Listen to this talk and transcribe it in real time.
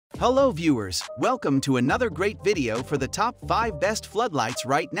Hello viewers, welcome to another great video for the top 5 best floodlights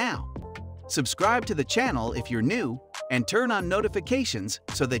right now. Subscribe to the channel if you're new, and turn on notifications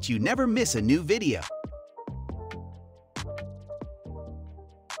so that you never miss a new video.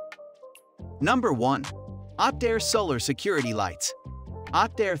 Number 1. Otdair Solar Security Lights.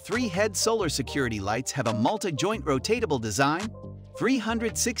 Otdair 3-head solar security lights have a multi-joint rotatable design,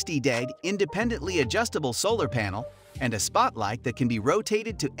 360° independently adjustable solar panel, and a spotlight that can be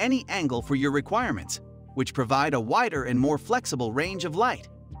rotated to any angle for your requirements, which provide a wider and more flexible range of light.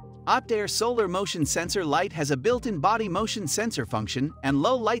 Otdair Solar Motion Sensor Light has a built-in body motion sensor function and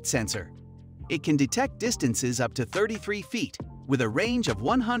low light sensor. It can detect distances up to 33 feet with a range of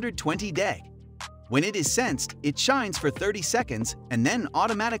 120 deg. When it is sensed, it shines for 30 seconds and then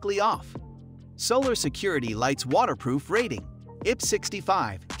automatically off. Solar Security Light's waterproof rating,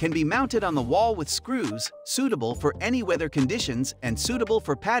 IP65, can be mounted on the wall with screws, suitable for any weather conditions and suitable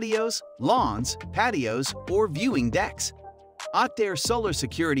for patios, lawns, patios, or viewing decks. Otdair Solar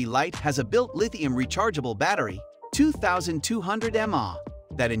Security Light has a built lithium rechargeable battery, 2200 mAh,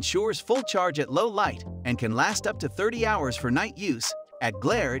 that ensures full charge at low light and can last up to 30 hours for night use. At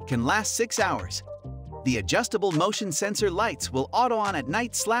glare, it can last 6 hours. The adjustable motion sensor lights will auto on at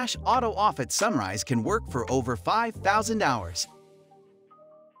night / auto off at sunrise can work for over 5,000 hours.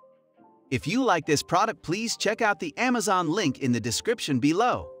 If you like this product, please check out the Amazon link in the description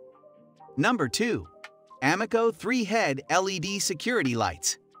below. Number 2. Amico 3-head LED security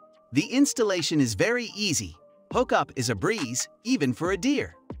lights. The installation is very easy. Hookup is a breeze, even for a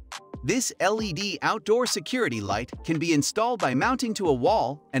deer. This LED outdoor security light can be installed by mounting to a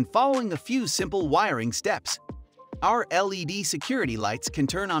wall and following a few simple wiring steps. Our LED security lights can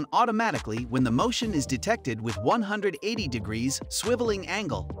turn on automatically when the motion is detected with 180 degrees swiveling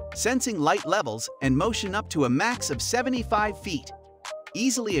angle, sensing light levels and motion up to a max of 75 feet.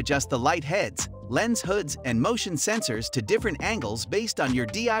 Easily adjust the light heads, lens hoods, and motion sensors to different angles based on your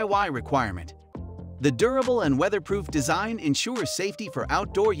DIY requirement. The durable and weatherproof design ensures safety for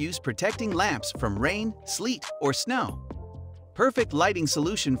outdoor use, protecting lamps from rain, sleet, or snow. Perfect lighting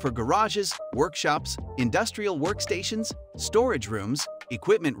solution for garages, workshops, industrial workstations, storage rooms,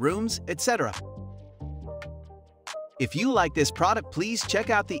 equipment rooms, etc. If you like this product, please check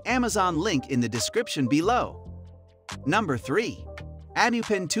out the Amazon link in the description below. Number 3.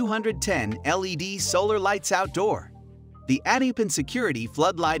 ATUPEN 210 LED Solar Lights Outdoor. The ATUPEN Security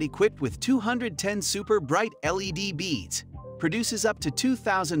Floodlight, equipped with 210 super bright LED beads, produces up to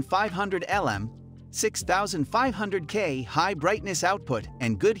 2,500 lm, 6,500 K high brightness output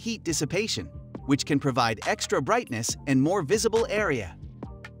and good heat dissipation, which can provide extra brightness and more visible area.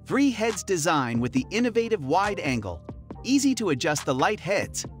 3 heads design with the innovative wide angle, easy to adjust the light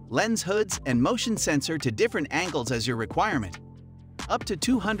heads, lens hoods, and motion sensor to different angles as your requirement. Up to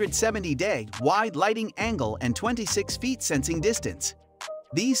 270 deg wide lighting angle and 26 feet sensing distance.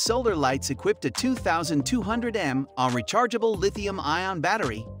 These solar lights equipped a 2200 mAh rechargeable lithium-ion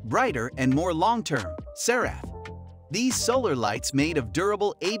battery, brighter and more long-term, Seraph. These solar lights, made of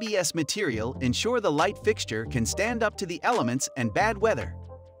durable ABS material, ensure the light fixture can stand up to the elements and bad weather.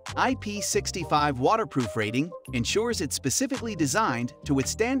 IP65 waterproof rating ensures it's specifically designed to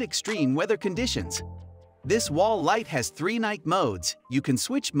withstand extreme weather conditions. This wall light has 3 night modes. You can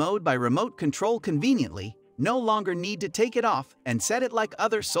switch mode by remote control conveniently, no longer need to take it off and set it like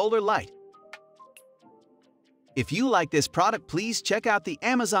other solar light. If you like this product, please check out the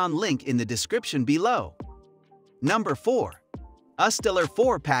Amazon link in the description below. Number 4. Ustellar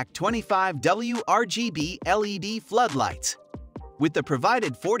 4-pack 25W RGB LED Floodlights. With the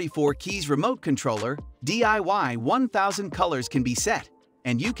provided 44 keys remote controller, DIY 1000 colors can be set,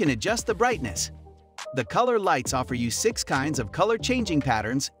 and you can adjust the brightness. The color lights offer you 6 kinds of color changing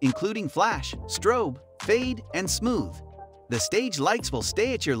patterns, including flash, strobe, fade, and smooth. The stage lights will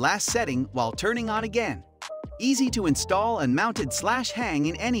stay at your last setting while turning on again. Easy to install and mounted / hang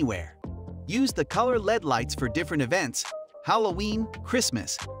in anywhere. Use the color LED lights for different events, Halloween,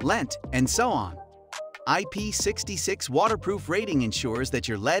 Christmas, Lent, and so on. IP66 waterproof rating ensures that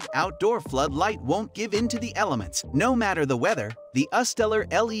your LED outdoor floodlight won't give in to the elements. No matter the weather, the Ustellar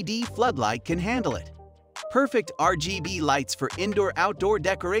LED floodlight can handle it. Perfect RGB lights for indoor-outdoor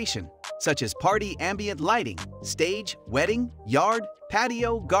decoration, such as party ambient lighting, stage, wedding, yard,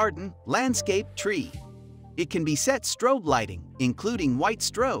 patio, garden, landscape, tree. It can be set strobe lighting, including white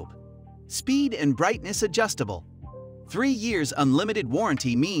strobe. Speed and brightness adjustable. 3 years unlimited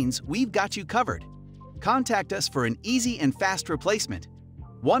warranty means we've got you covered. Contact us for an easy and fast replacement.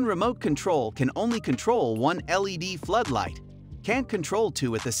 One remote control can only control 1 LED floodlight. Can't control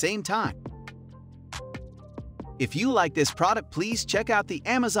 2 at the same time. If you like this product, please check out the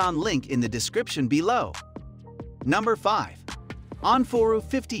Amazon link in the description below. Number 5. Onforu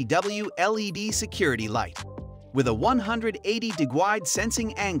 50W LED Security Light. With a 180-degree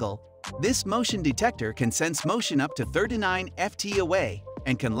sensing angle, this motion detector can sense motion up to 39 ft away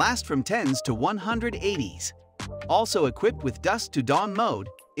and can last from 10s to 180s. Also equipped with dusk to dawn mode,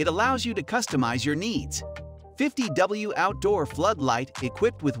 it allows you to customize your needs. 50W outdoor floodlight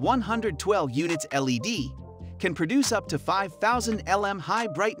equipped with 112 units LED can produce up to 5000 lm high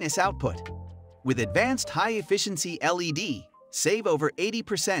brightness output. With advanced high-efficiency LED, save over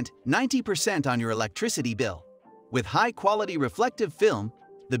 80%, 90% on your electricity bill. With high-quality reflective film,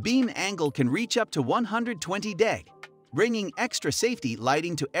 the beam angle can reach up to 120 deg, bringing extra safety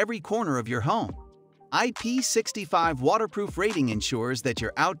lighting to every corner of your home. IP65 waterproof rating ensures that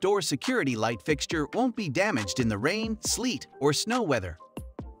your outdoor security light fixture won't be damaged in the rain, sleet, or snow weather.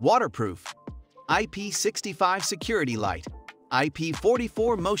 Waterproof. IP65 security light.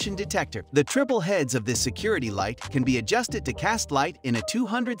 IP44 motion detector. The triple heads of this security light can be adjusted to cast light in a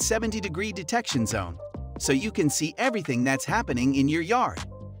 270-degree detection zone, so you can see everything that's happening in your yard.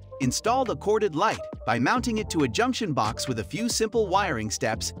 Install the corded light by mounting it to a junction box with a few simple wiring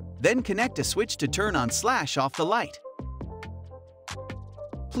steps, then connect a switch to turn on/off the light.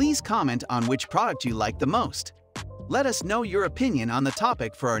 Please comment on which product you like the most. Let us know your opinion on the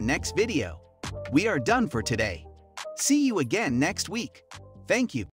topic for our next video. We are done for today. See you again next week. Thank you.